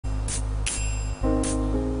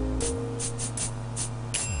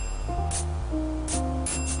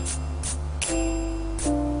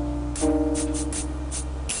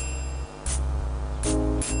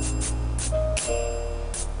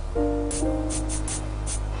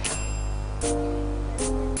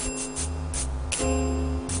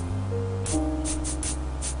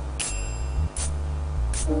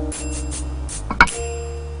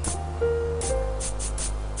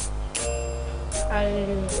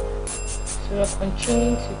So we're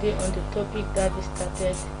continuing today on the topic that we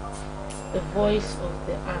started, the voice of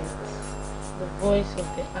the ant. The voice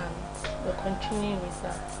of the ant. We're continuing with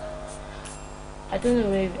that. I don't know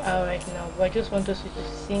where we are right now, but I just want us to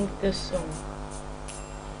just sing this song.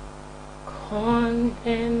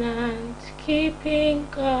 Covenant keeping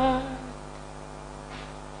God,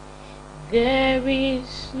 there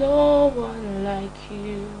is no one like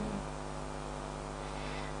you.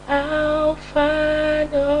 Alpha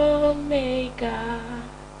and Omega,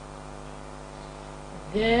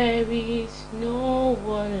 there is no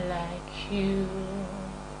one like you.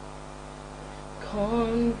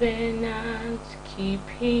 Covenant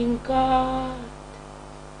keeping God,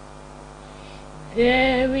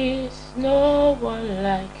 there is no one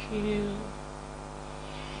like you.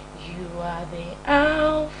 You are the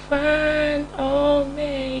Alpha and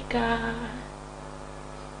Omega,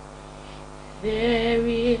 there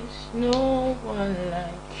is no one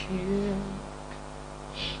like you.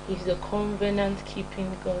 He's the covenant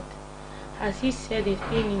keeping God. Has He said a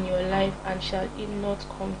thing in your life, and shall it not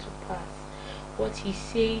come to pass? What He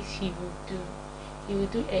says He will do. He will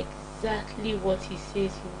do exactly what He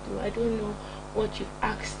says He will do. I don't know what you've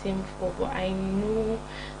asked Him for, but I know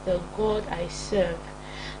the God I serve,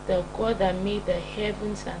 the God that made the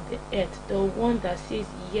heavens and the earth, the one that says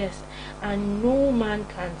yes and no man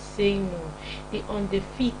can say no, the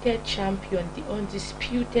undefeated champion, the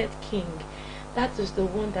undisputed king. That is the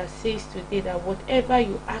one that says today that whatever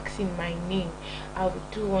you ask in my name, I will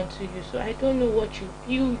do unto you. So I don't know what you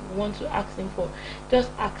feel you want to ask Him for.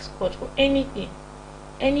 Just ask God for anything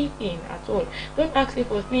at all. Don't ask Him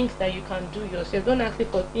for things that you can do yourself. Don't ask Him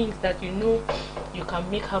for things that you know you can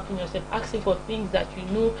make happen yourself. Ask Him for things that you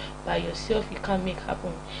know by yourself you can't make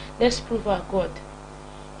happen. Let's prove our God.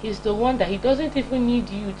 He's the one that He doesn't even need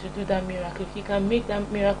you to do that miracle. He can make that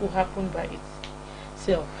miracle happen by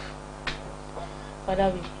itself.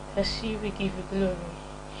 Father, we bless you, we give you glory.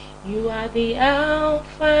 You are the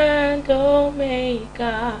Alpha and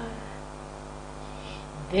Omega,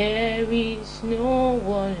 there is no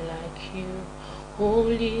one like you.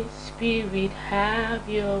 Holy Spirit, have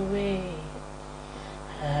your way.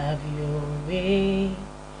 Have your way,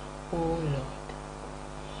 oh Lord,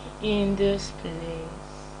 in this place.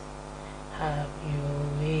 Have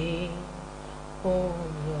your way, oh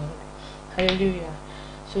Lord. Hallelujah.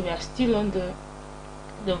 So we are still on the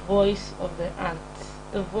voice of the ant.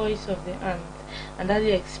 The voice of the ant. And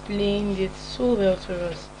Daddy explained it so well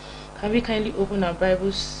to us. Can we kindly open our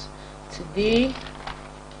Bibles today?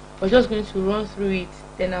 We're just going to run through it,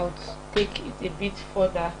 then I'll take it a bit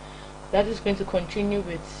further. That is going to continue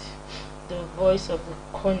with the voice of the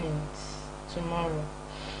conies tomorrow.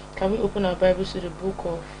 Can we open our Bibles to the book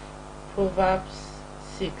of Proverbs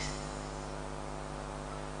 6?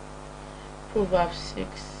 Proverbs 6.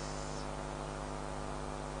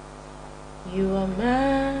 You are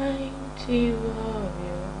mighty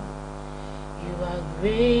warrior, you are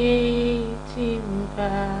great in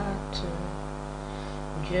battle.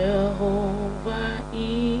 Jehovah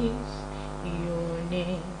is your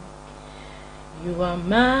name. You are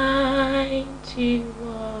mighty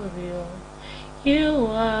warrior, you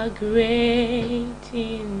are great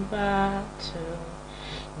in battle.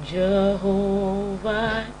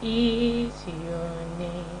 Jehovah is your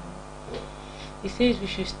name. He says we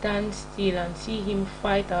should stand still and see Him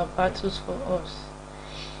fight our battles for us.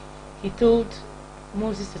 He told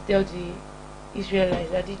Moses to tell the Israelites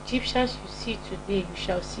that the Egyptians you see today, you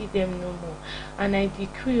shall see them no more. And I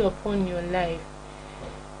decree upon your life,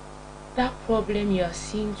 that problem you are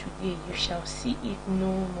seeing today, you shall see it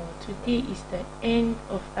no more. Today is the end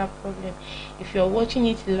of that problem. If you are watching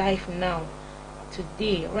it live now,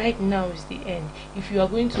 today, right now is the end. If you are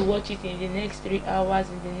going to watch it in the next 3 hours,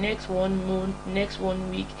 in the next 1 month, next 1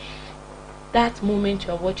 week, that moment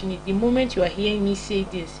you are watching it, the moment you are hearing me say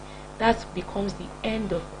this, that becomes the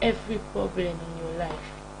end of every problem in your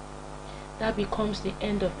life. That becomes the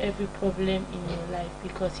end of every problem in your life,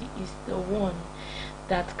 because He is the one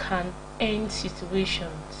that can end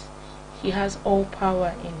situations. He has all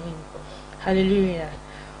power in Him. Hallelujah.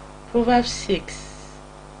 Proverbs 6.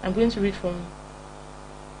 I'm going to read from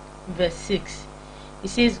verse 6. It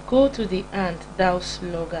says, Go to the ant, thou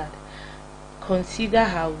sluggard, consider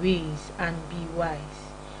her ways and be wise.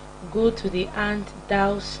 Go to the ant,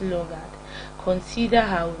 thou sluggard, consider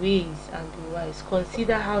her ways and be wise.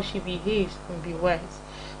 Consider how she behaves and be wise.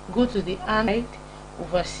 Go to the ant,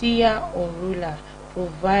 overseer or ruler,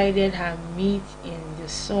 provided her meat in the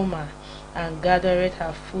summer and gathered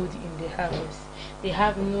her food in the harvest. They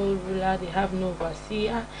have no ruler, they have no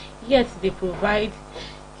overseer, yet they provide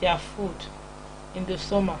their food in the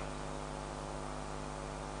summer.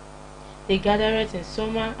 They gathereth in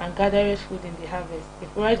summer and gathereth food in the harvest.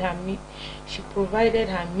 She provided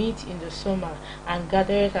her meat in the summer and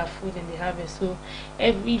gathereth her food in the harvest. So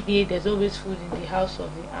every day there's always food in the house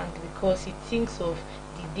of the ant, because it thinks of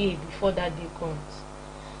the day before that day comes.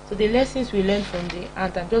 So the lessons we learn from the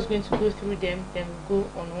ant, I'm just going to go through them, then we'll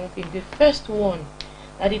go on one thing. The first one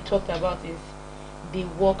that he talked about is they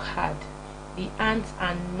work hard. The ants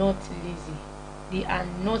are not lazy. They are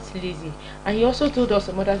not lazy. And he also told us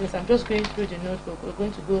some other things. I'm just going through the notebook. We're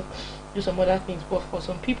going to go do some other things. But for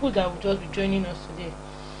some people that will just be joining us today,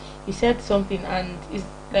 he said something, and it's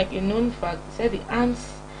like a known fact. He said the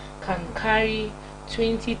ants can carry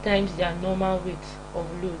 20 times their normal weight of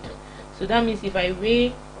load. So that means if I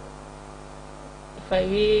weigh if I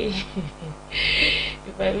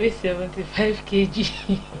weigh 75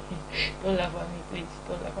 kg, don't laugh at me, please,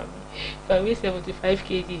 don't laugh at me. If I weigh 75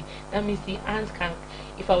 kg, that means the ant can,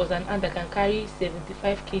 if I was an ant, I can carry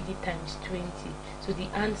 75 kg times 20. So the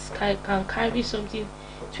ants can carry something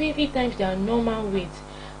 20 times their normal weight.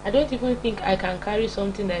 I don't even think I can carry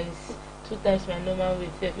something that is 2 times my normal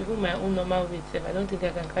weight. Even my own normal weight, I don't think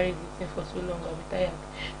I can carry this thing for so long. I'll be tired.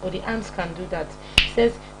 But the ants can do that. It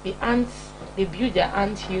says the ants, they build their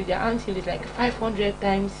ant hill. Their ant hill is like 500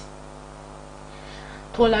 times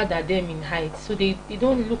taller than them in height. So they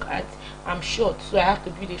don't look at, I'm short, so I have to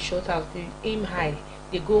build a short house. They aim high.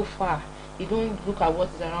 They go far. They don't look at what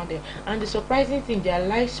is around them. And the surprising thing, their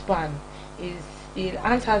lifespan is, the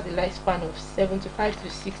ants has the lifespan of 75 to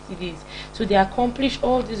 60 days. So they accomplish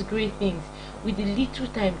all these great things with the little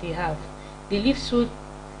time they have. They live so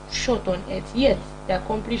short on earth, yet they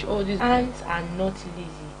accomplish all these. Ants are not lazy.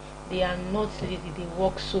 They are not lazy. They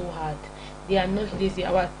work so hard. They are not lazy.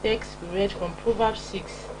 Our text we read from Proverbs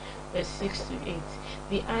 6 verse 6 to 8.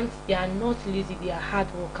 The ants, they are not lazy. They are hard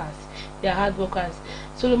workers. They are hard workers.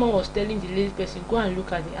 Solomon was telling the lazy person, go and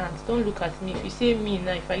look at the ants, don't look at me. If you say me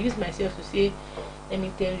now, if I use myself to say, let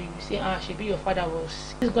me tell you, you say, Shebi your father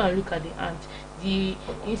was. Just go and look at the ant, the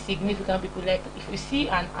insignificant people. Like if you see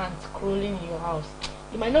an ant crawling in your house,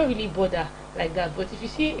 you might not really bother like that. But if you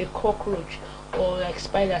see a cockroach or like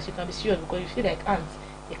spiders, you can be serious, because you see like ants,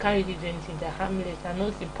 they can't really do anything. They're harmless. They're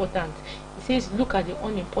not important. It says look at the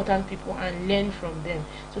unimportant people and learn from them.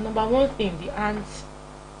 So number one thing, the ants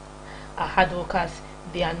are hard workers.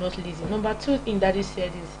 They are not lazy. Number two thing that he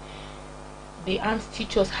said is the ants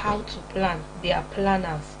teach us how to plan. They are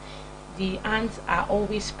planners. The ants are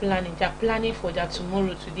always planning. They are planning for their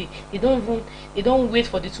tomorrow today. They don't wait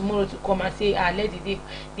for the tomorrow to come and say, let the day.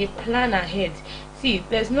 They plan ahead. See,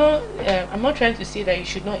 there's no I'm not trying to say that you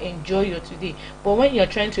should not enjoy your today, but when you're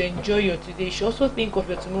trying to enjoy your today, you should also think of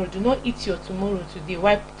your tomorrow. Do not eat your tomorrow today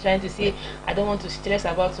while trying to say, I don't want to stress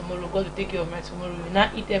about tomorrow. God will take care of my tomorrow. You will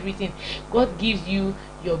not eat everything. God gives you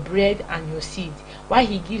your bread and your seed. Why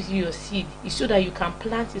he gives you your seed is so that you can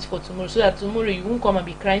plant it for tomorrow, so that tomorrow you won't come and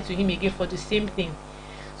be crying to him again for the same thing.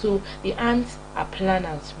 So the ants are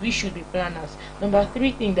planners. We should be planners. Number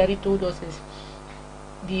three thing that he told us is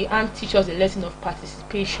the ant teaches us a lesson of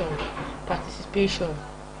participation.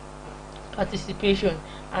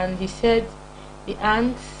 And he said the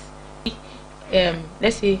ants,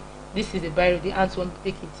 let's say this is a barrel, the ants want to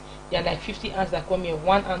take it. There are like 50 ants that come here.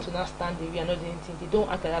 One ant will not stand there, we are not doing anything. They don't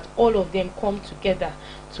act like that. All of them come together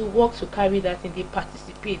to work to carry that thing. They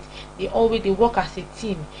participate. They work as a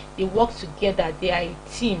team. They work together. They are a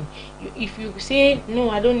team. If you say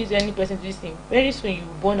no, I don't need any person to do this thing, very soon you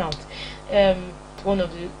will burn out. One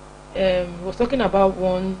of the was talking about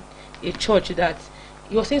a church that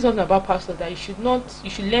he was saying something about pastors, that you should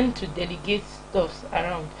learn to delegate stuff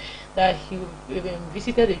around. That he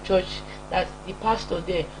visited a church that the pastor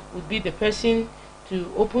there would be the person to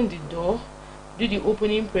open the door, do the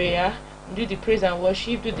opening prayer, do the praise and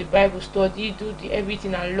worship, do the Bible study, do the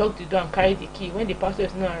everything, and lock the door and carry the key. When the pastor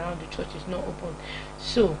is not around, the church is not open.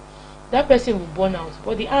 So that person will burn out.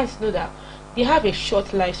 But the ants know that they have a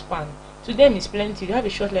short lifespan. To them it's plenty. They have a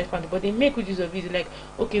short lifespan, but they make good use of it. Like,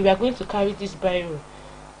 okay, we are going to carry this barrel.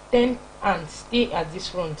 10 ants stay at this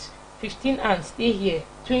front, 15 ants stay here,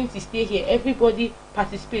 20 stay here. Everybody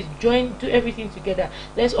participates, join, do everything together.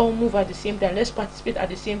 Let's all move at the same time. Let's participate at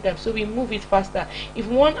the same time, so we move it faster. If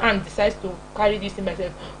one ant decides to carry this thing by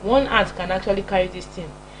itself, one ant can actually carry this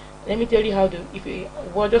thing. Let me tell you how if it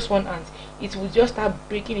were just one ant, it will just start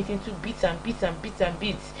breaking it into bits and bits and bits and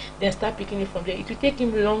bits, then start picking it from there. It will take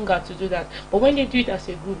him longer to do that, but when they do it as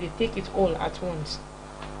a group, they take it all at once.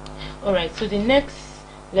 All right, so the next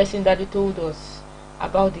lesson that he told us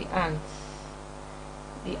about the ants,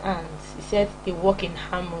 he said they work in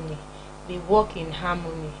harmony.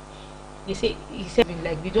 He said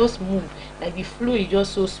like they just move, like the flow is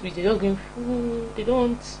just so sweet. They just going, they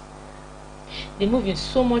don't They move in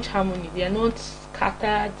so much harmony. They are not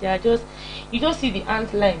scattered. They are just, you just see the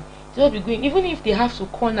ant line just be going. Even if they have to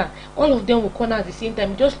corner, all of them will corner at the same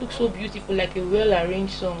time. It just looks so beautiful, like a well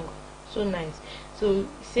arranged song. So nice. So it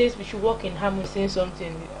says we should walk in harmony. Saying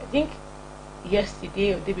something, I think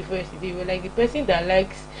yesterday or day before yesterday, we're like, the person that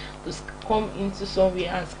likes to come into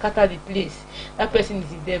somewhere and scatter the place, that person is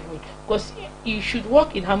the devil. Because you should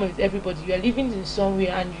work in harmony with everybody. You are living in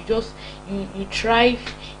somewhere and you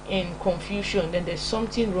thrive in confusion, then there's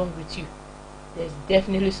something wrong with you. There's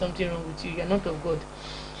definitely something wrong with you. You're not of God.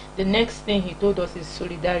 The next thing he told us is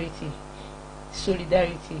solidarity.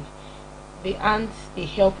 Solidarity. The ants, they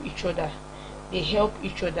help each other. They help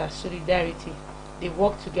each other. Solidarity. They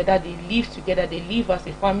work together, they live together, they live as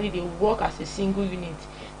a family, they work as a single unit.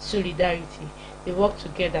 Solidarity. They work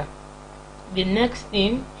together. The next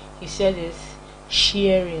thing he said is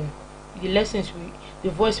sharing. The lessons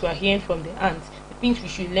the voice we are hearing from the ants, the things we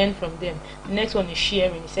should learn from them. The next one is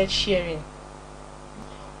sharing. He said sharing.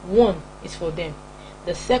 One is for them.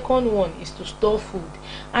 The second one is to store food.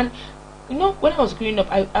 And you know, when I was growing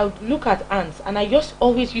up, I would look at ants and I just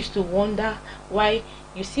always used to wonder why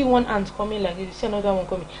you see one ant coming like this, you see another one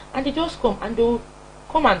coming, and they just come and they'll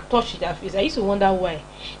come and touch their face. I used to wonder why.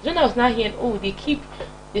 Then I was now hearing, oh,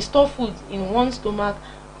 they store food in one stomach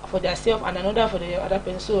for themselves and another for the other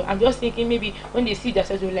person. So I'm just thinking maybe when they see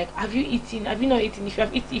themselves, they're like, have you eaten? Have you not eaten?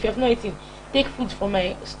 If you have not eaten, take food from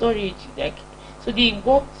my storage. Like, so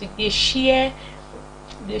they share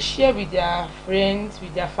with their friends,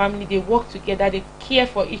 with their family. They work together, they care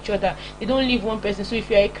for each other, they don't leave one person. So if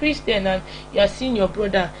you're a Christian and you're seeing your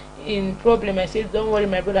brother in problem, I say, don't worry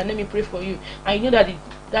my brother, let me pray for you, and you know that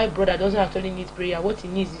that brother doesn't actually need prayer, what he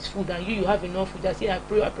needs is food, and you have enough food. I say, I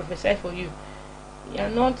pray, I prophesy for you. You're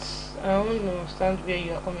not, I don't understand where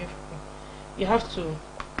you are coming from. You have to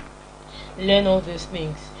learn all these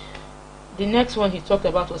things. The next one he talked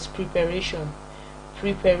about was preparation.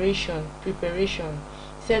 Preparation.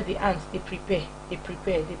 He said the ants, they prepare,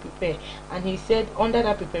 and he said under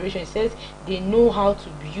that preparation, he says they know how to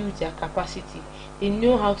build their capacity.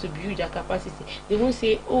 They won't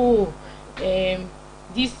say, oh,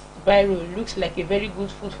 this biro looks like a very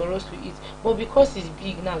good food for us to eat, but because it's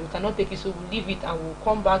big now we cannot take it, so we'll leave it and we'll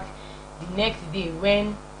come back the next day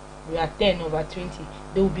when we are 10 over 20.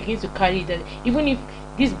 They will begin to carry it. Even if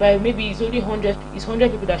this by maybe it's only 100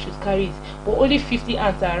 people that should carry it, but only 50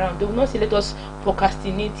 ants are around, they will not say let us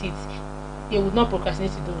procrastinate it. They will not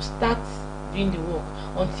procrastinate it. They will start doing the work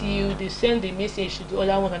until they send the message to the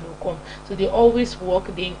other one and they will come. So they always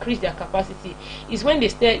work, they increase their capacity. It's when they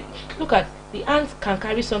start, look at the ants can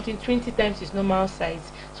carry something 20 times its normal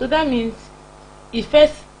size. So that means he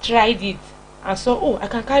first tried it and saw, oh, I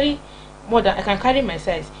can carry more than I can carry my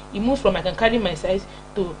size. He moved from I can carry my size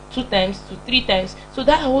to 2 times to 3 times. So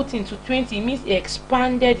that whole thing to 20 means he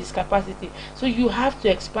expanded his capacity. So you have to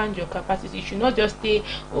expand your capacity. You should not just stay,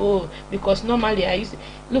 oh, because normally I used to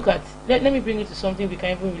look at, let me bring it to something we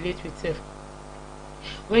can even relate with self.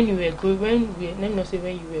 When you were good, let me not say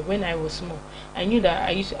when I was small, I knew that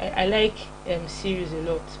I like cereals a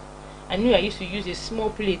lot. I knew I used to use a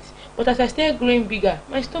small plate, but as I started growing bigger,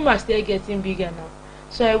 my stomach started getting bigger now.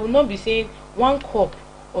 So I will not be saying 1 cup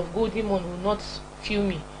of Golden Morn will not fill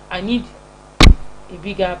me. I need a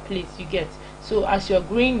bigger plate, you get. So as you're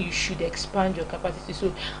growing, you should expand your capacity.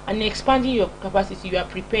 So and expanding your capacity, you are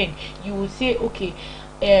preparing. You will say, okay,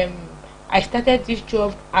 I started this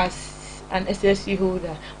job as an SSC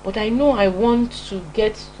holder, but I know I want to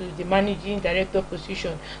get to the managing director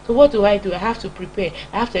position. So what do? I have to prepare.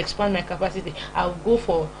 I have to expand my capacity. I'll go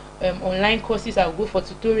for online courses, I'll go for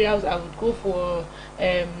tutorials, I would go for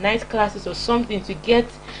night classes or something to get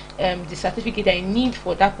the certificate I need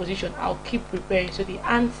for that position. I'll keep preparing. So the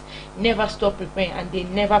ants never stop preparing and they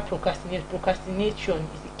never procrastinate. Procrastination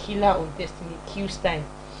is the killer of destiny, it kills time.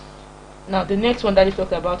 Now the next one that he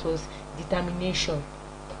talked about was determination.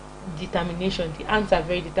 The ants are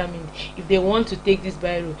very determined. If they want to take this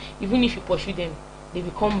biro, even if you pursue them, they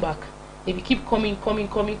will come back. They will keep coming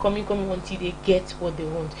until they get what they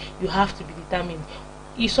want. You have to be determined.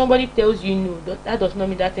 If somebody tells you no, that does not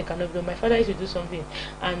mean that thing cannot be done. My father used to do something,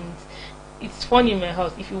 and it's funny in my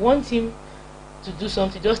house. If you want him to do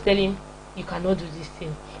something, just tell him you cannot do this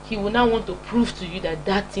thing. He will now want to prove to you that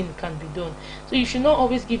that thing can be done. So you should not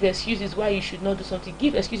always give excuses why you should not do something.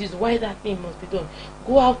 Give excuses why that thing must be done.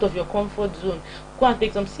 Go out of your comfort zone. Go and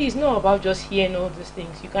take some. See, it's not about just hearing all these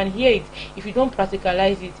things. You can hear it. If you don't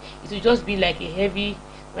practicalize it, it will just be like a heavy.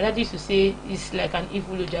 My dad used to say it's like an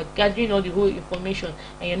evil load. You're gathering all the whole information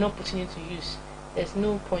and you're not putting it to use. There's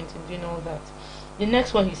no point in doing all that. The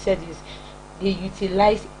next one he said is They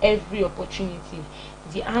utilize every opportunity.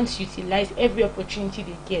 The ants utilize every opportunity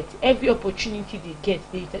they get. Every opportunity they get,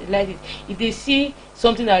 they utilize it. If they see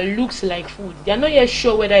something that looks like food, they are not yet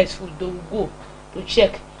sure whether it's food. They will go to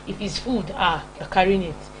check. If it's food, they're carrying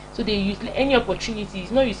it. So they use any opportunity.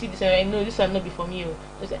 It's not you see this and I know this will not be for me.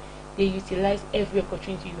 They utilize every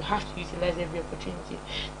opportunity. You have to utilize every opportunity.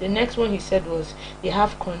 The next one he said was they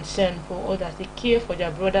have concern for others. They care for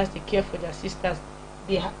their brothers. They care for their sisters.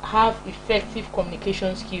 They have effective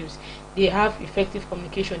communication skills. They have effective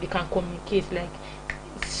communication. They can communicate. Like,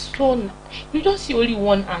 it's so you just see only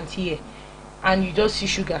one ant here and you just see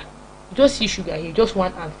sugar. You just see sugar here, just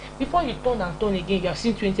one ant. Before you turn and turn again, you have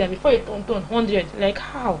seen 20, and before you turn 100. Like,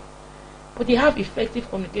 how? But they have effective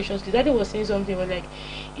communication skills. Daddy was saying something was like,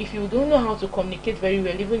 if you don't know how to communicate very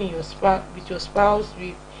well, even in your with your spouse,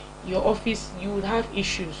 with your office, you would have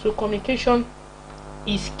issues. So communication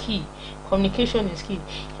is key. Communication is key.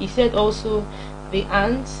 He said also the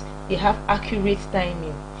ants, they have accurate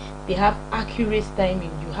timing. They have accurate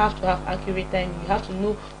timing. You have to have accurate timing. You have to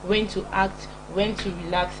know when to act, when to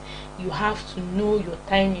relax. You have to know your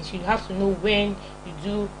timings. You have to know when you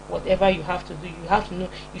do whatever you have to do. You have to know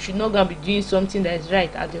you should not go and be doing something that is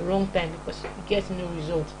right at the wrong time because you get no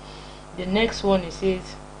result. The next one, it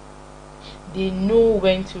says they know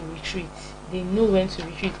when to retreat. They know when to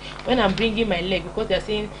retreat. When I'm bringing my leg, because they're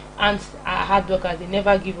saying ants are hard workers, they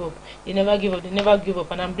never give up. They never give up. They never give up.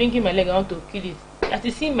 And I'm bringing my leg, I want to kill it. As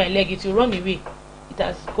you see my leg, it will run away. It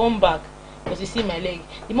has gone back. Because you see my leg,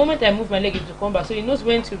 the moment I move my leg, it will come back. So it knows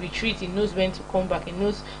when to retreat, it knows when to come back, it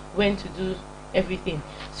knows when to do everything.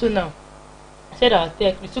 So now, I said our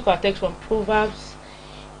text, we took our text from Proverbs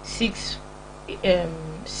 6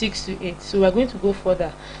 to 8. So we're going to go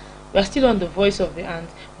further. We're still on the voice of the ant,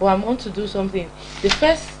 but I want to do something. The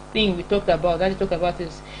first thing we talked about, that we talked about,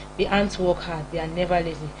 is the ants work hard, they are never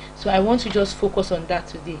lazy. So I want to just focus on that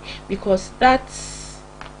today, because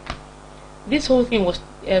this whole thing was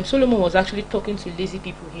Solomon was actually talking to lazy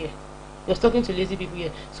people here. He was talking to lazy people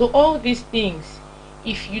here. So all these things,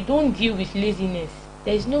 if you don't deal with laziness,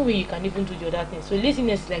 there is no way you can even do the other things. So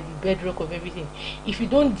laziness is like the bedrock of everything. If you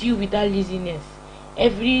don't deal with that laziness,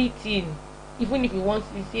 everything, even if you want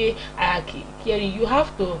to say caring, you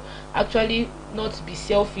have to actually not be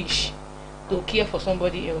selfish to care for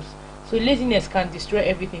somebody else. So laziness can destroy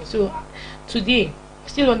everything. So today,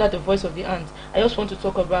 still under the voice of the ant, I just want to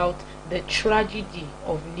talk about the tragedy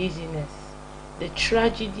of laziness. The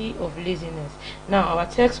tragedy of laziness. Now our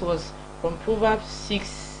text was from Proverbs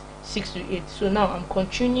 6 to 8. So now I'm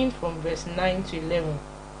continuing from verse 9 to 11.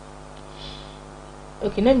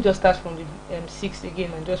 Okay, let me just start from the 6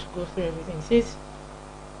 again and just go through everything. It says,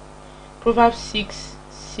 Proverbs 6,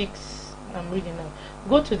 I'm reading now.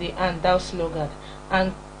 Go to the ant, thou sluggard,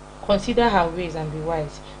 and consider her ways and be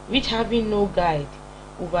wise, which having no guide,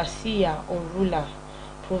 overseer or ruler,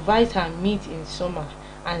 provides her meat in summer,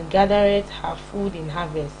 and gathereth her food in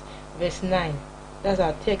harvest. Verse 9. That's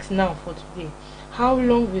our text now for today. How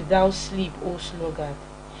long wilt thou sleep, O sluggard?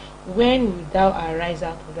 When wilt thou arise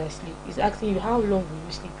out of thy sleep? He's asking you, how long will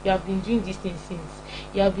you sleep? You have been doing this thing since.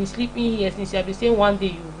 You have been sleeping here since. You have been saying one day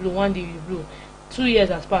you blow, one day you blow. 2 years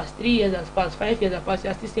has passed, 3 years has passed, 5 years has passed.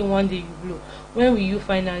 You are still saying one day you blow. When will you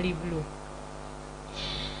finally blow?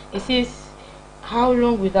 It says, how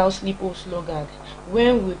long wilt thou sleep, O sluggard?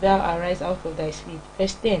 When wilt thou arise out of thy sleep?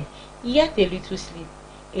 Verse 10. Yet a little sleep,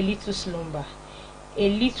 a little slumber, a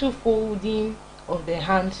little folding of the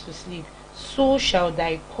hands to sleep. So shall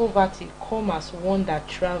thy poverty come as one that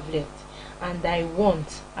travelleth, and thy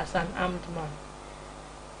want as an armed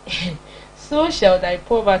man. So shall thy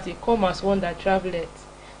poverty come as one that travelleth.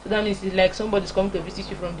 So that means it's like somebody's coming to visit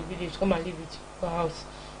you from the village, come and live with your house.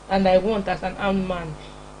 And thy want as an armed man.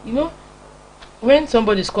 You know, when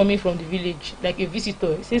somebody is coming from the village, like a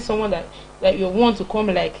visitor, it says someone that you want to come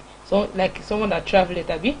like someone that travelleth,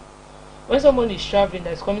 abi? When someone is traveling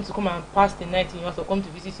that is coming to come and pass the night in your house or come to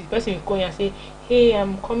visit you, the person will call you and say, hey,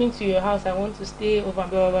 I'm coming to your house, I want to stay over, blah,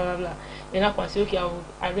 blah, blah, blah. Then I can say, okay, I will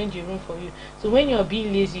arrange a room for you. So when you are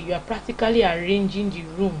being lazy, you are practically arranging the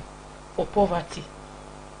room for poverty.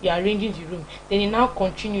 You are arranging the room. Then it now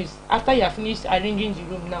continues. After you have finished arranging the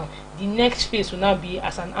room now, the next phase will now be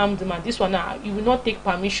as an armed man. This one now, he will not take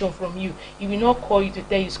permission from you. He will not call you to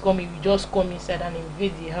tell you he's coming. He will just come inside and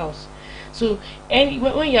invade the house. So when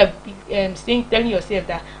you are telling yourself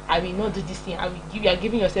that I will not do this thing, you are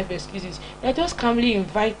giving yourself excuses. You are just calmly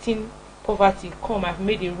inviting poverty. Come, I've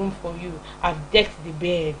made a room for you. I've decked the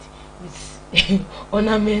bed with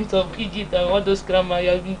ornament of Egypt and all those grammar.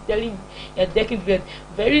 You have been telling, you are decking the bed.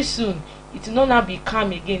 Very soon it will not now be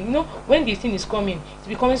calm again. You know, when the thing is coming, it's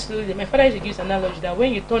becoming slowly. My father used to give this analogy that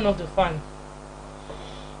when you turn off the fan,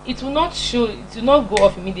 it will not show, it will not go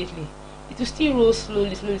off immediately. It will still roll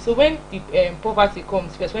slowly, slowly. So when the poverty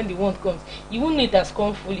comes first, when the want comes, you won't know it has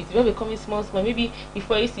come fully. It will be coming small, small. Maybe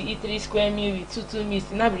before you used to eat 3 square meal with two meals,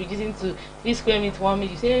 you now be reducing to 3 square meal to 1 meal.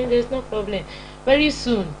 You say, there's no problem. Very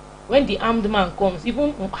soon, when the armed man comes,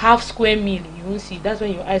 even half square meal, you won't see. That's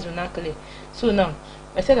when your eyes will not clear. So now,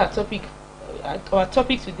 I said our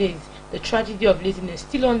topic today is the tragedy of laziness,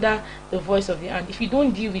 still under the voice of the hand. If you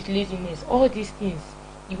don't deal with laziness, all these things,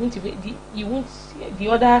 you won't the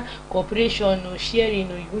other cooperation or sharing,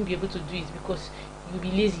 or you won't be able to do it because you'll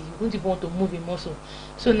be lazy. You won't even want to move a muscle.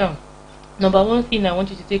 So now, number one thing I want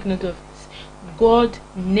you to take note of is God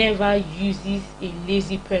never uses a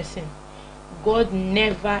lazy person. God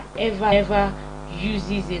never ever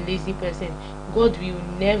uses a lazy person. God will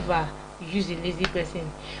never use a lazy person.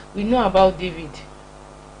 We know about David.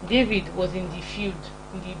 David was in the field,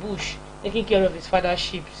 in the bush, taking care of his father's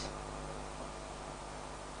sheep.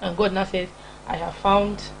 And God now said, I have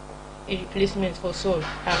found a replacement for Saul.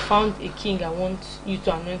 I have found a king I want you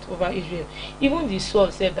to anoint over Israel. Even the Saul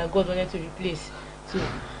said that God wanted to replace.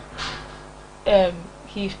 So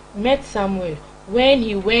he met Samuel when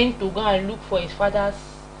he went to go and look for his father's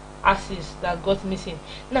asses that got missing.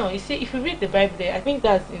 Now, you see, if you read the Bible there, I think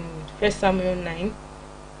that's in 1 Samuel 9.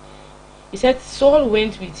 He said Saul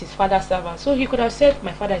went with his father's servants. So he could have said,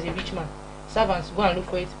 my father is a rich man, servants, go and look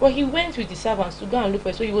for it. But he went with the servants to go and look for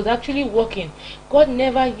it. So he was actually working. God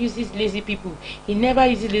never uses lazy people. He never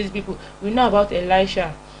uses lazy people. We know about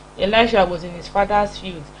Elisha. Elisha was in his father's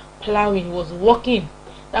field plowing. He was working.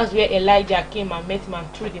 That's where Elijah came and met him and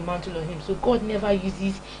threw the mantle on him. So God never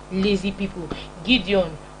uses lazy people.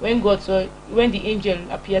 Gideon, when the angel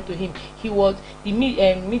appeared to him,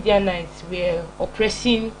 the Midianites were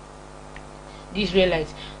oppressing the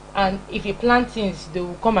Israelites, and if he plant things, they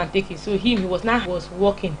will come and take it. So he was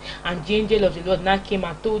walking, and the angel of the Lord now came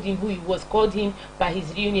and told him who he was, called him by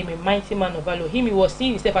his real name, a mighty man of valor. He was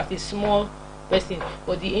seeing himself as a small person,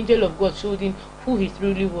 but the angel of God showed him who he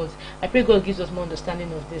truly was. I pray God gives us more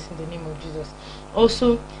understanding of this in the name of Jesus.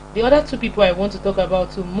 Also, the other two people I want to talk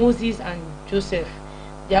about, Moses and Joseph.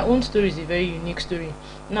 Their own story is a very unique story.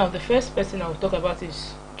 Now, the first person I will talk about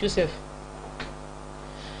is Joseph.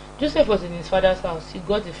 Joseph was in his father's house. He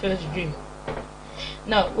got the first dream.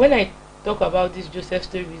 Now, when I talk about this Joseph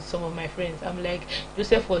story with some of my friends, I'm like,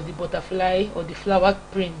 Joseph was the butterfly or the flower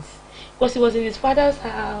prince, because he was in his father's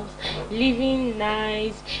house, living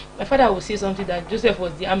nice. My father would say something that Joseph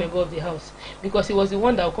was the amebo of the house, because he was the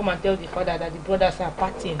one that would come and tell the father that the brothers are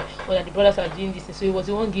partying or that the brothers are doing this. So he was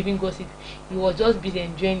the one giving gossip. He was just busy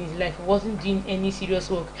enjoying his life. He wasn't doing any serious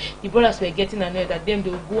work. The brothers were getting annoyed at them.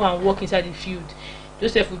 They would go and work inside the field.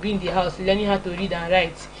 Joseph would be in the house learning how to read and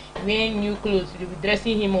write, wearing new clothes. They would be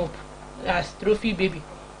dressing him up as trophy baby.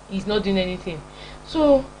 He's not doing anything.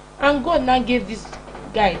 So, and God now gave this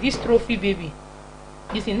guy, this trophy baby.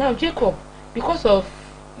 You see, now Jacob, because of,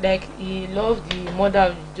 like, he loved the mother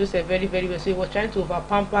of Joseph very, very well, so he was trying to over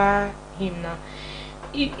pamper him now.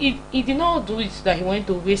 He did not do it so that he wanted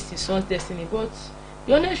to waste his son's destiny, but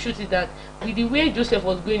the honest truth is that with the way Joseph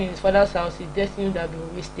was going in his father's house, his destiny would have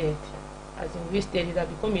been wasted. As in wasted, he had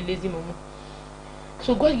become a lazy mama.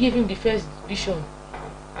 So God gave him the first vision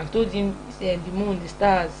and told him, the moon, the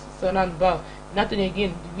stars, sun and bow. Nothing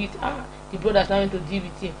again with the brothers now went to deal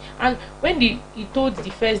with him. And when he told the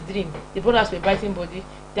first dream, the brothers were biting body.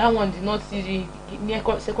 That one did not see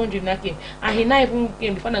the second dream that came. And he now even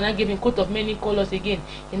came, the father now gave him coat of many colors again.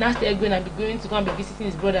 He now started going and be going to go and be visiting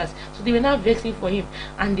his brothers. So they were now vexing for him,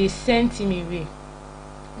 and they sent him away.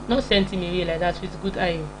 Not sent him away like that with good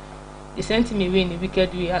eye. They sent him away in a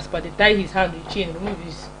wicked way, as per they tied his hand with chain, removed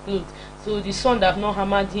his clothes. So the sun that have not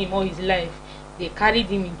hammered him all his life, they carried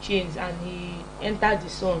him in chains, and he entered the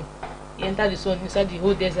sun. He entered the sun inside the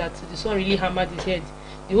whole desert. So the sun really hammered his head.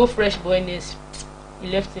 The whole fresh boyness, he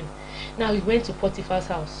left him. Now he went to Potiphar's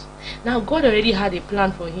house. Now God already had a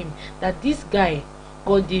plan for him, that this guy,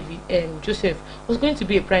 God David, Joseph, was going to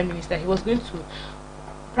be a prime minister. He was going to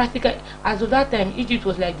practically, as of that time, Egypt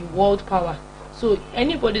was like the world power. So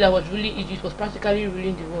anybody that was ruling Egypt was practically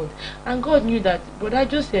ruling the world. And God knew that brother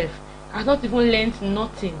Joseph has not even learned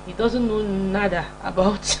nothing. He doesn't know nada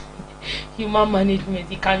about human management.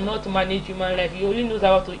 He cannot manage human life. He only knows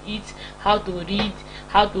how to eat, how to read,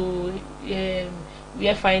 how to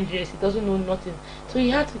wear fine dress. He doesn't know nothing. So he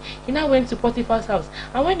now went to Potiphar's house.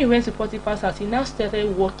 And when he went to Potiphar's house, he now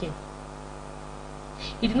started working.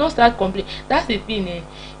 He did not start complaining. That's the thing.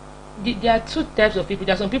 There are two types of people.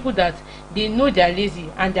 There are some people that they know they are lazy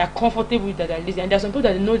and they are comfortable with that they are lazy, and there are some people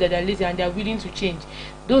that know that they are lazy and they are willing to change.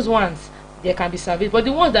 Those ones, they can be salvaged. But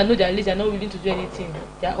the ones that know they are lazy and not willing to do anything,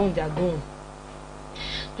 they are on their own.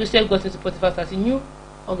 Joseph got into Potiphar's house. He knew,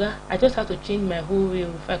 okay, I just have to change my whole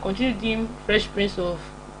will. If I continue doing Fresh Prince of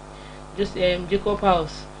just Jacob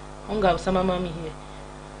house, hunger sama mommy here.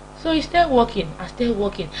 So he started working and started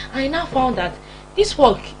working, and he now found that this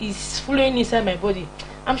work is flowing inside my body.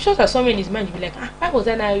 I'm sure that somewhere in his mind will be like, why was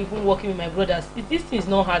I not even working with my brothers? This thing is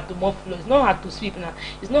not hard to mop floor, it's not hard to sweep now,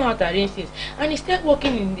 it's not hard to arrange things. And he started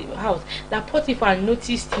working in the house. That Potiphar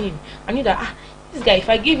noticed him and knew that this guy, if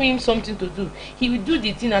I give him something to do, he will do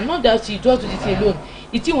the thing, and not that he just do the thing alone.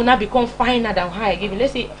 The thing will not become finer than how I gave him.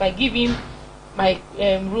 Let's say if I give him my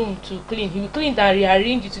room to clean, he will clean it and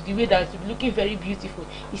rearrange it to the way that it will be looking very beautiful.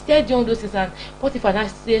 He started doing those things, and Potiphar now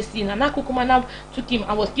started seeing, and Kukuma now took him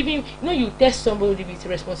and was giving him, you test somebody with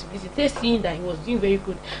responsibility, test seeing that he was doing very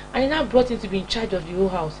good, and he now brought him to be in charge of the whole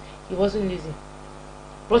house. He wasn't lazy.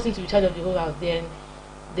 Brought him to be in charge of the whole house. Then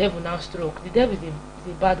the devil now struck. The devil is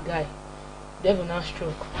a bad guy. The devil now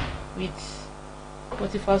struck with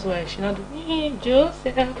Potiphar's wife. She now do,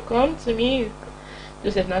 Joseph, come to me.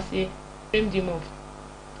 Joseph now say, framed him off,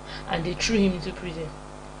 and they threw him into prison.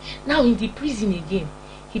 Now in the prison again,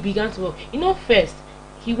 he began to work. First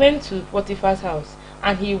he went to Potiphar's house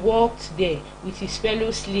and he worked there with his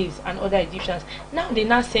fellow slaves and other Egyptians. Now they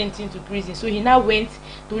now sent him to prison, so he now went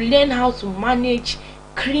to learn how to manage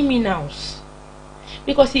criminals,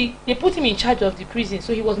 because they put him in charge of the prison,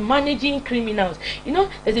 so he was managing criminals.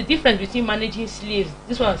 There's a difference between managing slaves.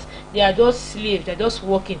 These ones, they are just slaves, they're just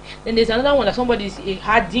working. Then there's another one that somebody is a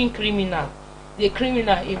hardened criminal. The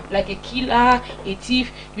criminal, like a killer, a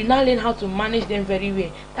thief. You now learn how to manage them very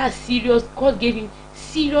well. That's serious. God gave him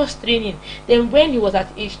serious training. Then when he was at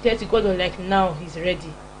age 30, God was like, now he's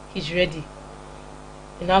ready. He's ready.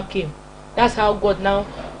 He now came. That's how God now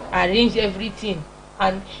arranged everything.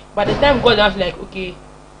 And by the time God was like, okay,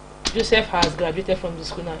 Joseph has graduated from the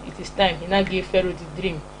school now, it is time. He now gave Pharaoh the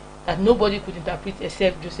dream that nobody could interpret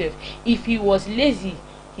except Joseph. If he was lazy,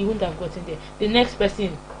 he wouldn't have gotten there. The next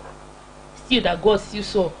person still that God still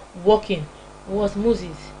saw working was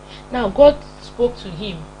Moses. Now God spoke to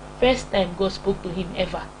him. First time God spoke to him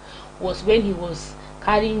ever was when he was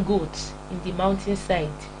carrying goats in the mountainside.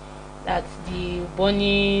 That's the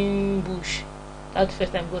burning bush. That's the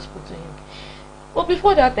first time God spoke to him. But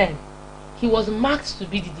before that time, he was marked to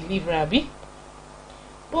be the deliverer,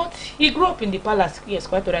 but he grew up in the palace. Yes,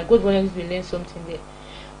 quite alright. God wanted him to learn something there,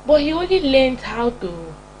 but he only learned how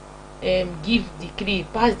to give decree,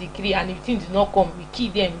 pass decree, and if things do not come, we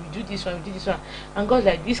kill them, we do this one, we do this one. And God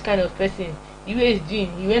like, this kind of person, the way he's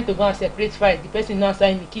doing, he went to go and separate fight. The person now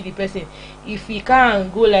saying he kill the person. If he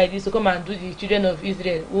can't go like this to come and do the children of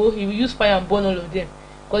Israel, he will use fire and burn all of them.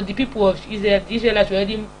 Because the people of Israel, the Israelites were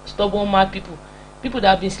already stubborn, mad people. People that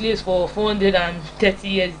have been slaves for 430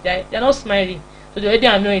 years, they're not smiling. So they're already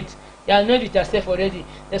annoyed. They're annoyed with themselves already.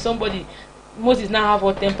 There's somebody, Moses now have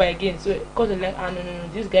hot temper again. So God was like, no,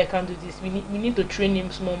 this guy can't do this. We need to train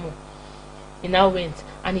him small more. He now went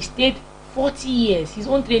and he stayed 40 years. His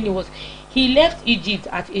own training was, he left Egypt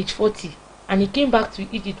at age 40 and he came back to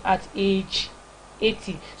Egypt at age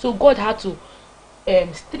 80. So God had to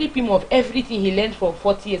strip him of everything he learned for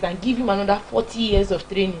 40 years and give him another 40 years of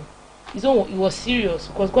training. It was serious,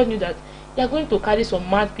 because God knew that they are going to carry some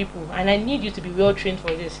mad people, and I need you to be well trained for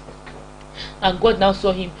this. And God now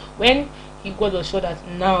saw him when God was sure that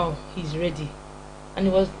now he's ready,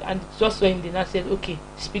 and just saw him. They now said, okay,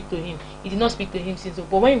 speak to him. He did not speak to him since,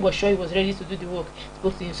 but when he was sure he was ready to do the work, he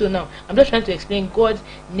spoke to him. So now I'm just trying to explain, God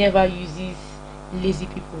never uses lazy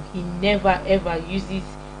people. He never ever uses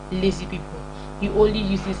lazy people. He only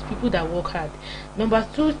uses people that work hard. Number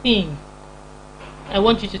 2 thing I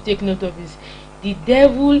want you to take note of is, the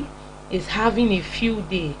devil is having a field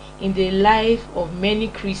day in the life of many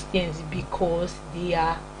Christians because they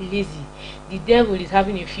are lazy. The devil is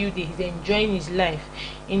having a field day, he's enjoying his life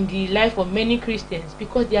in the life of many Christians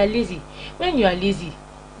because they are lazy. When you are lazy,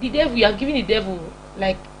 you are giving the devil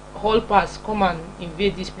like hall pass, come and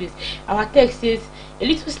invade this place. Our text says, a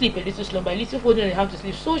little sleep, a little slumber, a little folding on the hand to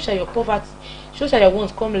sleep, so shall your poverty, so shall your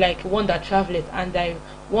wants come like one that travelleth, and thy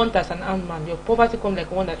want as an armed man. Your poverty come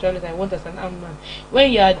like one that travelleth, and want as an armed man.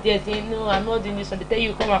 When you are there saying, no, I'm not doing this one, they tell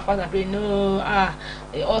you come and fast and pray, no,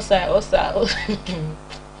 also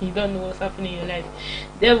you don't know what's happening in your life.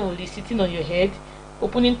 Devil is sitting on your head,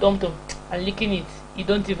 opening tom-tom and licking it. You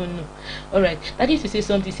don't even know. Alright, that is to say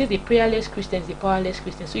something. It says a prayerless Christian is a powerless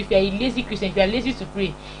Christian. So if you are a lazy Christian, if you are lazy to pray,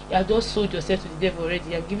 you have just sold yourself to the devil already.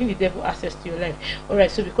 You have given the devil access to your life. Alright,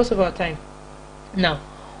 so because of our time, now,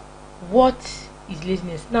 what is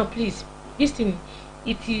laziness? Now please, listen,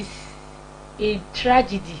 it is a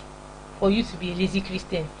tragedy for you to be a lazy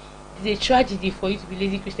Christian. It's a tragedy for you to be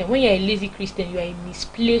lazy Christian. When you're a lazy Christian, you are a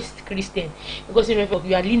misplaced Christian. Because in reference,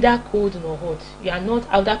 you are neither cold nor hot. You are not.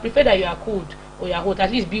 I would have preferred that you are cold or you are hot.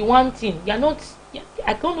 At least be one thing. You are not.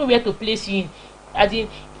 I don't know where to place you in. As in,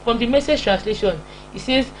 from the Message translation, it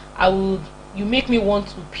says, "I would. You make me want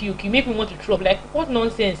to puke. You make me want to throw up." Like, what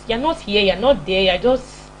nonsense? You're not here. You're not there. You're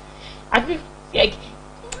just. I feel like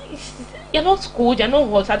you're not cold, you're not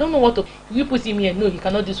hot. I don't know what to. We put him here, no, he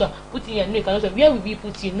cannot do this one. Put him here, no, he cannot do. Where will we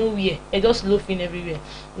put you? Nowhere. You're just loafing everywhere.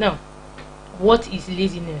 Now, what is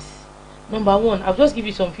laziness? Number one, I'll just give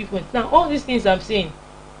you some few points. Now, all these things I'm saying,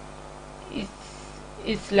 it's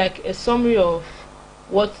it's like a summary of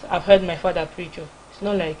what I've heard my father preach of. It's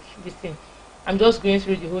not like this thing. I'm just going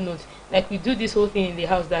through the whole notes. Like we do this whole thing in the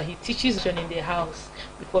house that he teaches in the house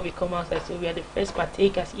before we come outside. So we are the first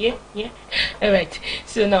partakers. Yeah, yeah. Alright.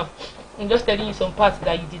 So now I'm just telling you some parts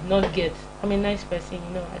that you did not get. I'm a nice person,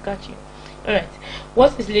 you know, I got you. Alright.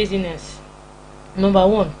 What is laziness? Number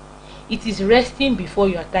one, it is resting before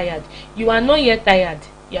you are tired. You are not yet tired,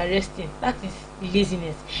 you are resting. That is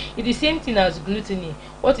laziness. It's the same thing as gluttony.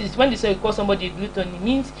 What is when you call somebody a glutton? It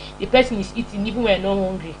means the person is eating even when you're not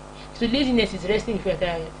hungry. So laziness is resting before you're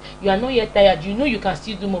tired. You are not yet tired. You know you can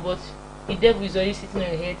still do more, but the devil is already sitting on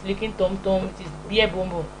your head, licking tom tom. It is beer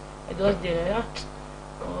bombo. I just there.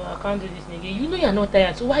 Oh, I can't do this again. You know you are not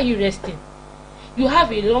tired. So why are you resting? You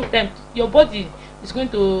have a long time. Your body is going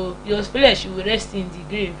to, your flesh will rest in the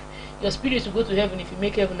grave. Your spirit will go to heaven if you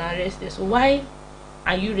make heaven and rest there. So why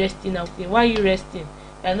are you resting now? Why are you resting?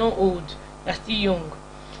 You are not old. You are still young.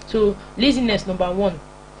 So laziness, number one,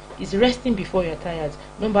 is resting before you are tired.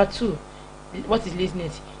 Number two, what is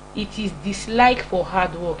laziness? It is dislike for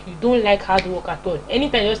hard work. You don't like hard work at all.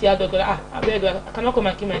 Anytime you see hard work, I cannot come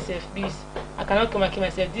and kill myself, please. I cannot come and kill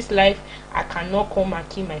myself. This life, I cannot come and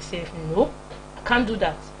kill myself. No, I can't do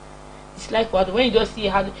that. Dislike for hard work. When you just see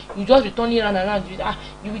hard, you just be turning around and around.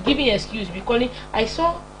 You will give me an excuse. Be calling. I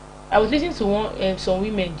was listening to some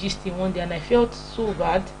women gisting one day, and I felt so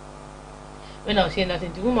bad when I was hearing that.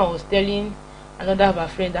 The woman was telling another of her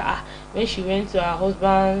friend that when she went to her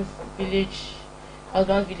husband's village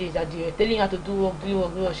that they were telling her to do work,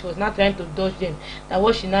 she was not trying to dodge them. That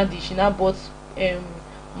what she now did, she now bought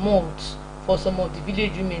molds for some of the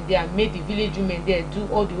village women there and made the village women there do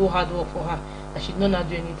all the whole hard work for her, and she did not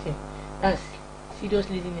do anything. That's serious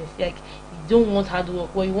laziness. Like, you don't want hard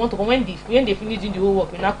work. What you want to, when they finish doing the whole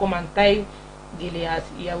work, you now come and tie gele as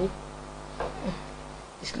Yahoo.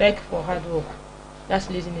 It's like for hard work. That's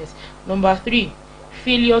laziness. Number three,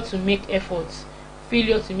 failure to make efforts.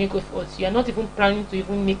 Failure to make efforts. You are not even planning to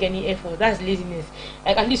even make any effort. That's laziness.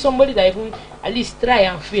 Like, at least somebody that even at least try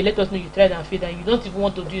and fail. Let us know you tried and failed, and you don't even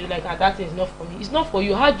want to do it. Like, that thing is not for me. It's not for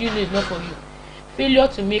you. How do you know it's not for you? Failure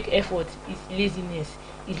to make effort is laziness.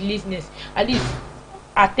 Is laziness. At least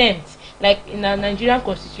attempt. Like in a Nigerian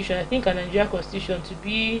constitution, I think a Nigerian constitution, to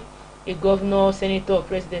be a governor, senator, or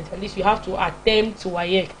president, at least you have to attempt to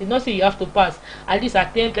WAEC. They not say you have to pass. At least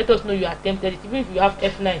attempt. Let us know you attempted it. Even if you have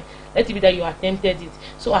F9, let it be that you attempted it.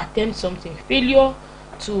 So attempt something. Failure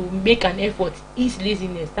to make an effort is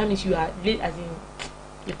laziness. That means you are as in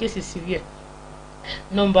your case is severe.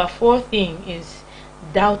 Number four thing is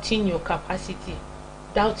doubting your capacity.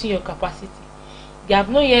 Doubting your capacity. They have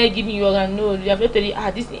not yet given you a no. They have not told you,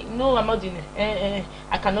 this no, I'm not doing it.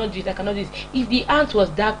 I cannot do it. I cannot do this. If the ant was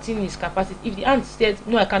doubting his capacity, if the ant said,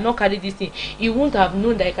 no, I cannot carry this thing, he wouldn't have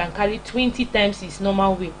known that he can carry 20 times his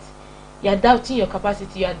normal weight. You are doubting your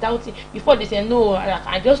capacity. You are doubting before they say, no,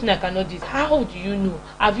 I just know I cannot do this. How do you know?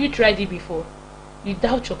 Have you tried it before? You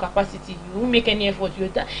doubt your capacity. You won't make any effort. You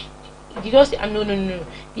just say, no.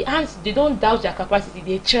 The ants, they don't doubt their capacity.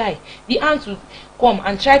 They try. The ants will come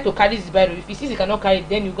and try to carry this barrel. If he sees he cannot carry it,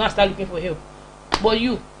 then you go and start looking for help. But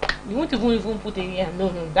you won't even put in here. No,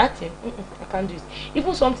 that thing, I can't do it.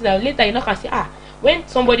 Even something that later you can say, when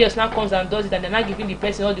somebody else now comes and does it, and they're not giving the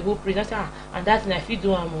person all the whole praise, and say, and that thing I feel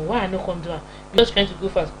do why I not come do it? You're just trying to go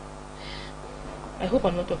fast. I hope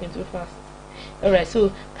I'm not talking too fast. Alright,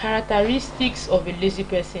 so characteristics of a lazy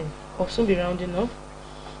person. I'll soon be rounding up.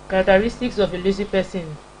 Characteristics of a lazy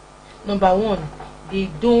person. Number one, they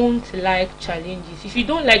don't like challenges. If you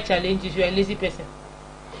don't like challenges, you are a lazy person,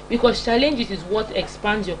 because challenges is what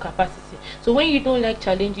expands your capacity. So when you don't like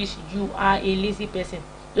challenges, you are a lazy person.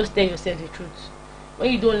 Just tell yourself the truth.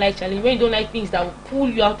 When you don't like challenge, when you don't like things that will pull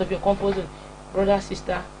you out of your comfort zone, brother,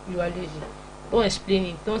 sister, you are lazy. Don't explain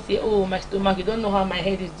it. Don't say, oh, my stomach, you don't know how my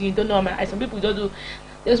head is doing, you don't know how my eyes. Some people don't do.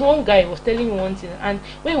 There's one guy who was telling me one thing, and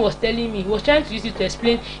when he was telling me, he was trying to use it to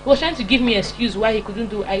explain. He was trying to give me an excuse why he couldn't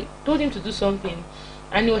do. I told him to do something,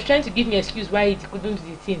 and he was trying to give me an excuse why he couldn't do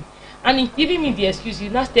the thing. And in giving me the excuse, he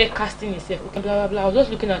now start casting himself. Okay, blah blah blah. I was just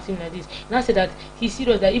looking at him like this. He now said that he's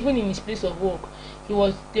serious, that even in his place of work, he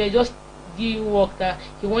was there just giving work, that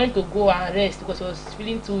he wanted to go and rest because he was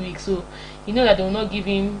feeling too weak. So he know that they will not give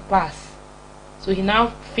him pass. So he now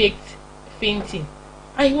faked fainting.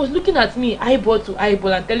 And he was looking at me eyeball to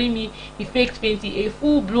eyeball and telling me he faked fainting. A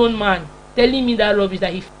full blown man telling me that rubbish,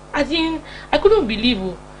 that he, as in, I couldn't believe.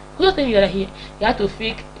 Oh, he was telling me that he had to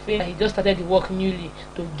fake faint. He just started the work newly,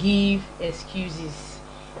 to give excuses.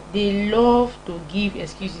 They love to give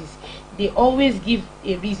excuses. They always give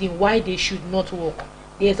a reason why they should not work.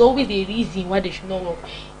 There's always a reason why they should not work.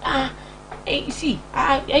 See,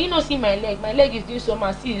 are you not seeing my leg? My leg is doing so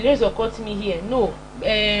much. See, the razor cut me here. No,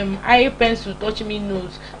 eye pencil touch me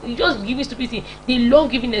nose. You just giving stupid thing. They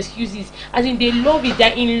love giving excuses. As in, they love it.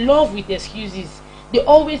 They're in love with excuses. They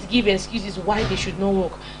always give excuses why they should not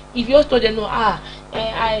work. If you just told them, no,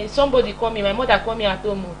 somebody call me, my mother call me at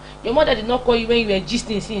home. Your mother did not call you when you were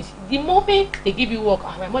gisting since. The moment they give you work,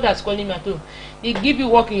 my mother is calling me at home. They give you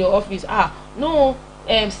work in your office. No,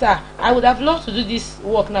 sir, I would have loved to do this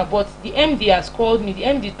work now, but the MD has called me. The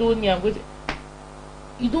MD told me I'm going to.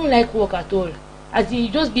 You don't like work at all. As in, you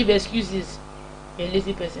just give excuses. You're a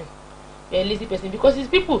lazy person. You're a lazy person, because it's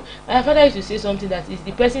people. My father used to say something, that is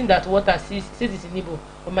the person that water sees, says it's in Igbo,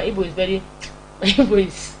 but my Igbo is very. My Igbo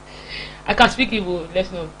is. I can speak Igbo.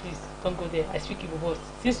 Let's not, please don't go there. I speak Igbo, but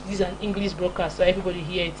since this is an English broadcast, so everybody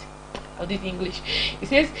hear it, I'll do it in English. It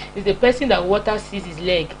says it's the person that water sees his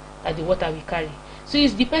leg that the water will carry. So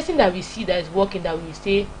it's the person that we see that is working that we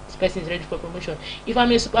say this person is ready for promotion. If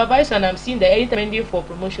I'm a supervisor and I'm seeing that anytime I'm ending for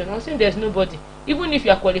promotion, I'm saying there's nobody. Even if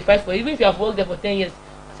you are qualified for it, even if you have worked there for 10 years,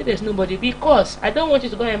 I say there's nobody, because I don't want you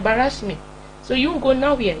to go and embarrass me. So you won't go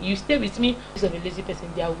nowhere. You stay with me. Because of a lazy person,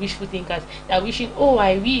 they are wishful thinkers. They are wishing, oh,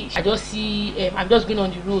 I wish I just see, I'm just going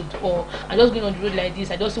on the road, or I'm just going on the road like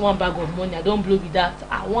this. I just see one bag of money. I don't blow with that.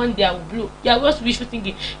 One day I will blow. You are just wishful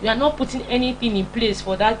thinking. You are not putting anything in place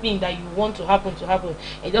for that thing that you want to happen to happen.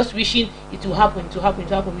 You're just wishing it will happen, to happen,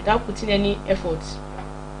 to happen, without putting any efforts.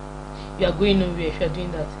 You are going nowhere if you are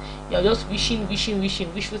doing that. You are just wishing,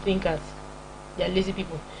 wishful thinkers. They are lazy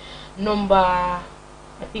people. Number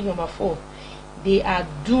 4. They are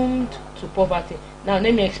doomed to poverty. Now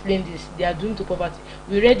let me explain this. They are doomed to poverty.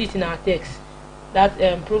 We read it in our text, that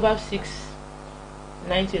Proverbs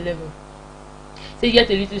 6:9-11. Say, yet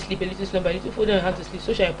a little sleep, a little slumber, a little food on your hand to sleep,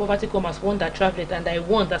 so shall your poverty come as one that travelleth, and thy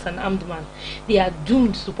want as an armed man. They are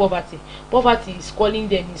doomed to poverty. Poverty is calling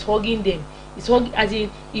them, is hugging them. It's hugging, as in,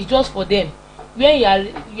 it's just for them. When you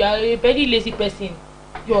are a very lazy person,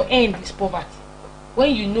 your end is poverty.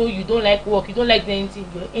 When you know you don't like work, you don't like anything,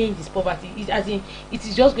 your end is poverty. It's as in, it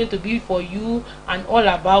is just going to be for you and all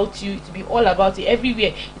about you. It will be all about it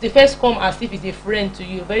everywhere. It will first come as if it's a friend to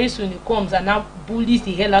you. Very soon it comes and now bullies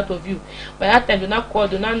the hell out of you. By that time, do not call,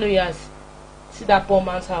 do not know you as see that poor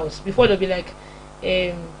man's house. Before they'll be like,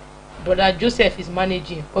 Brother Joseph is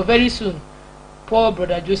managing. But very soon, poor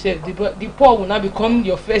Brother Joseph, the poor will now become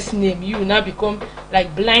your first name. You will now become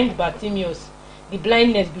like blind Bartimaeus. The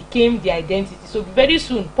blindness became the identity. So very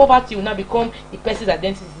soon, poverty will now become the person's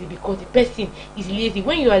identity, because the person is lazy.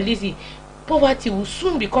 When you are lazy, poverty will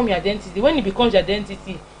soon become your identity. When it becomes your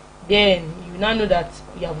identity, then you now know that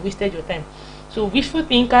you have wasted your time. So wishful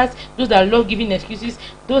thinkers, those that love giving excuses,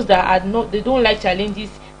 those that are not, they don't like challenges.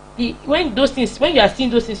 When you are seeing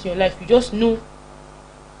those things in your life, you just know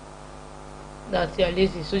that you are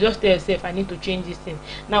lazy. So just tell yourself, I need to change this thing.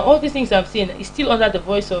 Now all these things I'm saying is still under the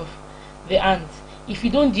voice of the ant. If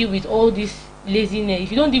you don't deal with all this laziness,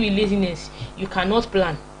 if you don't deal with laziness, you cannot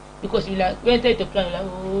plan, because you like, when you tell you to plan, you're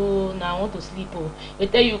like, oh, now I want to sleep. Oh, they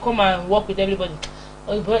tell you come and work with everybody.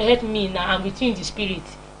 Oh, but help me now, I'm with you in the spirit.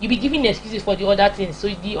 You be giving excuses for the other things, so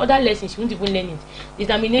the other lessons you won't even learn it.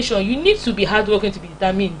 Determination, you need to be hardworking to be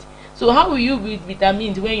determined. So how will you be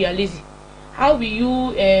determined when you are lazy? How will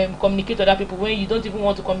you communicate with other people when you don't even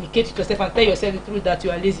want to communicate with yourself and tell yourself the truth that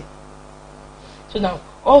you are lazy? So now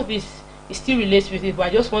all this, it still relates with it, but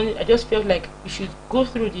I just felt like we should go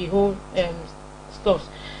through the whole stuff.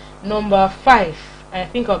 Number 5, I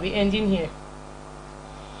think I'll be ending here.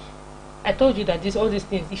 I told you that all these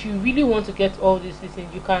things, if you really want to get all these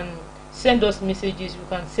things, you can send us messages. You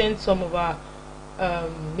can send some of our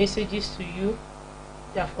messages to you.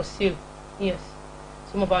 They are for sale. Yes,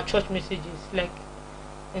 some of our church messages, like,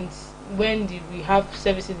 and when we have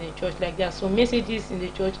services in the church, like there are some messages in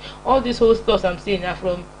the church. All these whole stuff I'm saying are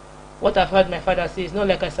from what I've heard my father say. It's not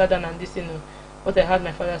like I sat down and this, what I heard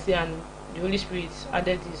my father say, and the Holy Spirit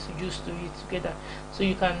added this juice to it together. So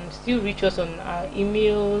you can still reach us on our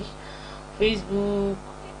emails, Facebook,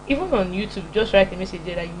 even on YouTube, just write a message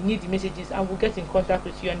there that you need the messages, and we'll get in contact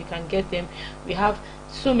with you, and you can get them. We have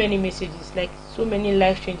so many messages, like so many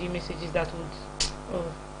life-changing messages that would.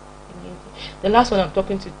 Oh, the last one I'm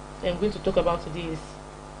going to talk about today is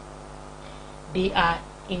they are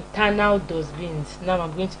internal dustbins. Now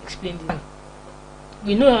I'm going to explain this.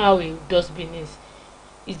 We know how a dustbin is.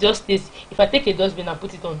 It's just this. If I take a dustbin and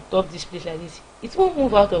put it on top this place like this, it won't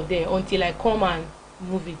move out of there until I come and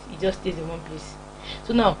move it. It just stays in one place.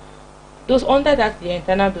 So now, those under that, the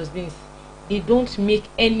internal dustbins, they don't make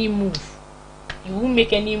any move. You won't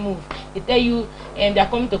make any move. They tell you they're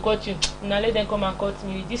coming to cut you. Now let them come and cut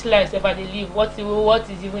me. This life if I leave, what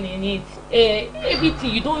is even in it? Everything,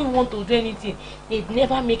 you don't even want to do anything. They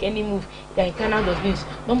never make any move. They're internal dustbins.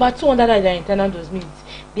 Number two, under that, they're internal dustbins.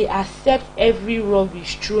 They accept every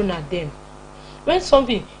rubbish thrown at them.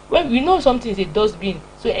 When we know something is a dustbin,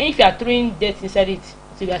 so if you are throwing dirt inside it,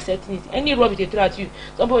 so you are accepting it. Any rubbish they throw at you,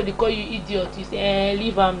 somebody call you idiot, you say,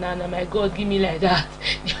 leave them now, my God, give me like that.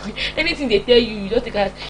 Anything they tell you, you just take as